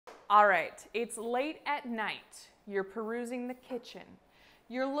All right, it's late at night. You're perusing the kitchen.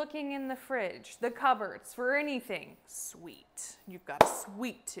 You're looking in the fridge, the cupboards for anything sweet. You've got a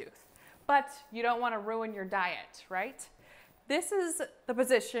sweet tooth, but you don't want to ruin your diet, right? This is the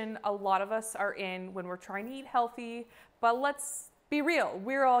position a lot of us are in when we're trying to eat healthy, but let's be real,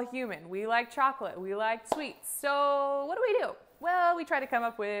 we're all human. We like chocolate, we like sweets. So what do? Well, we try to come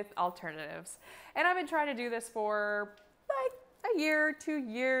up with alternatives. And I've been trying to do this for like a year, 2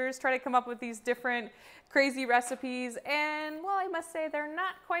 years, try to come up with these different crazy recipes. And well, I must say they're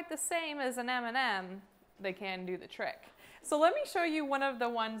not quite the same as an M&M. They can do the trick. So let me show you one of the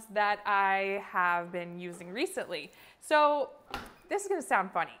ones that I have been using recently. So this is gonna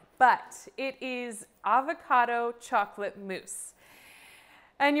sound funny, but it is avocado chocolate mousse.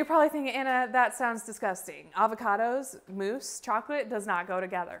 And you're probably thinking, Anna, that sounds disgusting. Avocados, mousse, chocolate does not go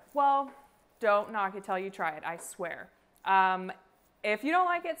together. Well, don't knock it till you try it, I swear. If you don't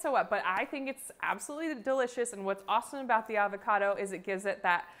like it, so what? But I think it's absolutely delicious, and what's awesome about the avocado is it gives it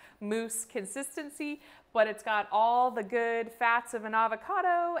that mousse consistency, but it's got all the good fats of an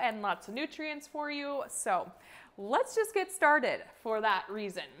avocado and lots of nutrients for you. So let's just get started for that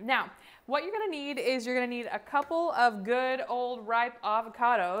reason. Now, what you're gonna need is you're gonna need a couple of good old ripe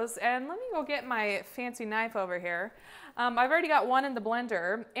avocados, and let me go get my fancy knife over here. I've already got one in the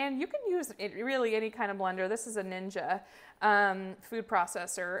blender, and you can use really any kind of blender. This is a Ninja food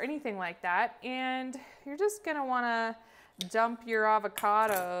processor or anything like that, and you're just gonna wanna dump your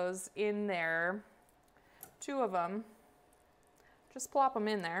avocados in there, 2 of them. Just plop them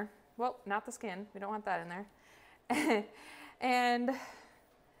in there. Well, not the skin, we don't want that in there. And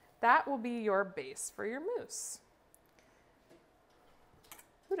that will be your base for your mousse.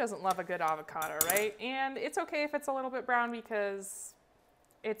 Who doesn't love a good avocado, right? And it's okay if it's a little bit brown because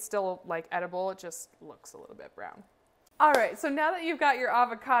it's still like edible, it just looks a little bit brown. All right, so now that you've got your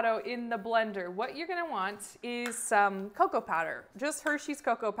avocado in the blender, what you're gonna want is some cocoa powder. Just Hershey's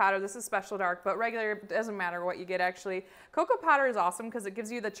cocoa powder. This is special dark, but regular, doesn't matter what you get actually. Cocoa powder is awesome because it gives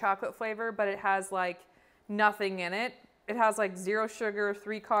you the chocolate flavor, but it has like nothing in it. It has like 0 sugar,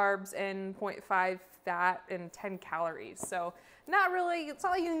 3 carbs, and 0.5 fat and 10 calories. So not really, it's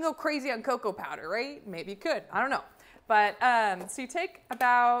not like you can go crazy on cocoa powder, right? Maybe you could, I don't know. But so you take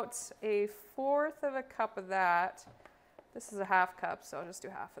about 1/4 of a cup of that. This is a 1/2 cup, so I'll just do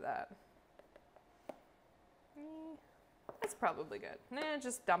half of that. That's probably good.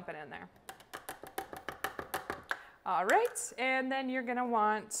 Just dump it in there. All right, and then you're gonna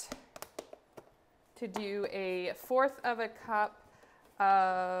want to do 1/4 of a cup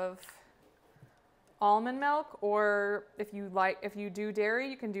of almond milk, or if you do dairy,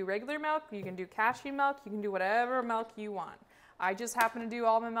 you can do regular milk, you can do cashew milk, you can do whatever milk you want. I just happen to do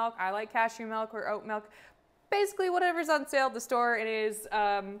almond milk. I like cashew milk or oat milk. Basically whatever's on sale at the store, it is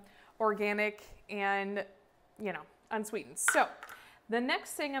organic and, you know, unsweetened. So the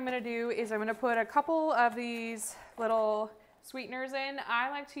next thing I'm gonna do is I'm gonna put a couple of these little sweeteners in.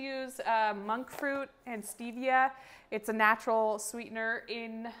 I like to use monk fruit and stevia. It's a natural sweetener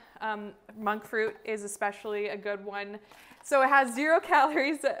in monk fruit is especially a good one. So it has 0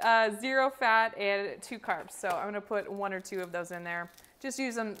 calories, 0 fat, and 2 carbs. So I'm gonna put 1 or 2 of those in there. Just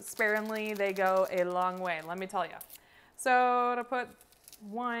use them sparingly, they go a long way, let me tell you. So to put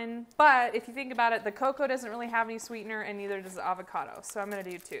 1, but if you think about it, the cocoa doesn't really have any sweetener and neither does the avocado. So I'm gonna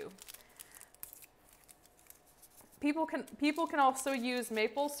do 2. People can also use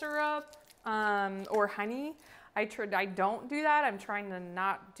maple syrup or honey. I don't do that. I'm trying to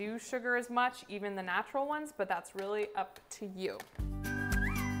not do sugar as much, even the natural ones, but that's really up to you.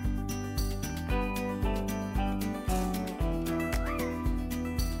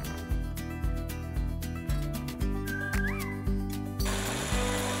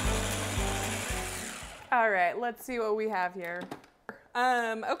 All right, let's see what we have here.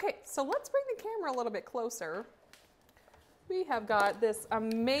 Okay, so let's bring the camera a little bit closer. We have got this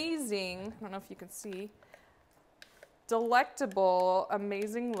amazing, I don't know if you can see, delectable,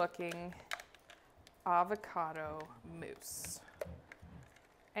 amazing looking avocado mousse.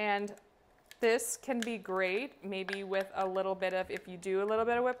 And this can be great, maybe with a little bit of, if you do a little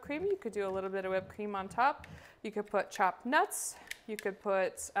bit of whipped cream, you could do a little bit of whipped cream on top. You could put chopped nuts. You could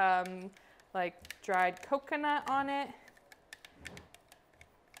put like dried coconut on it.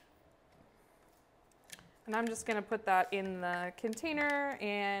 And I'm just gonna put that in the container,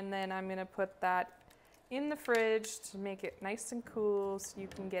 and then I'm gonna put that in the fridge to make it nice and cool so you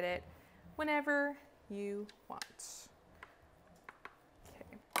can get it whenever you want.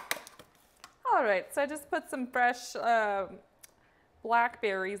 Okay. All right, so I just put some fresh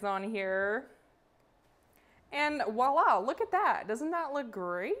blackberries on here. And voila, look at that. Doesn't that look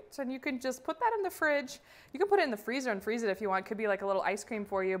great? And you can just put that in the fridge. You can put it in the freezer and freeze it if you want. It could be like a little ice cream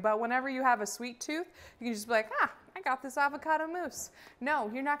for you. But whenever you have a sweet tooth, you can just be like, I got this avocado mousse.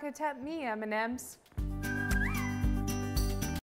 No, you're not going to tempt me, M&Ms.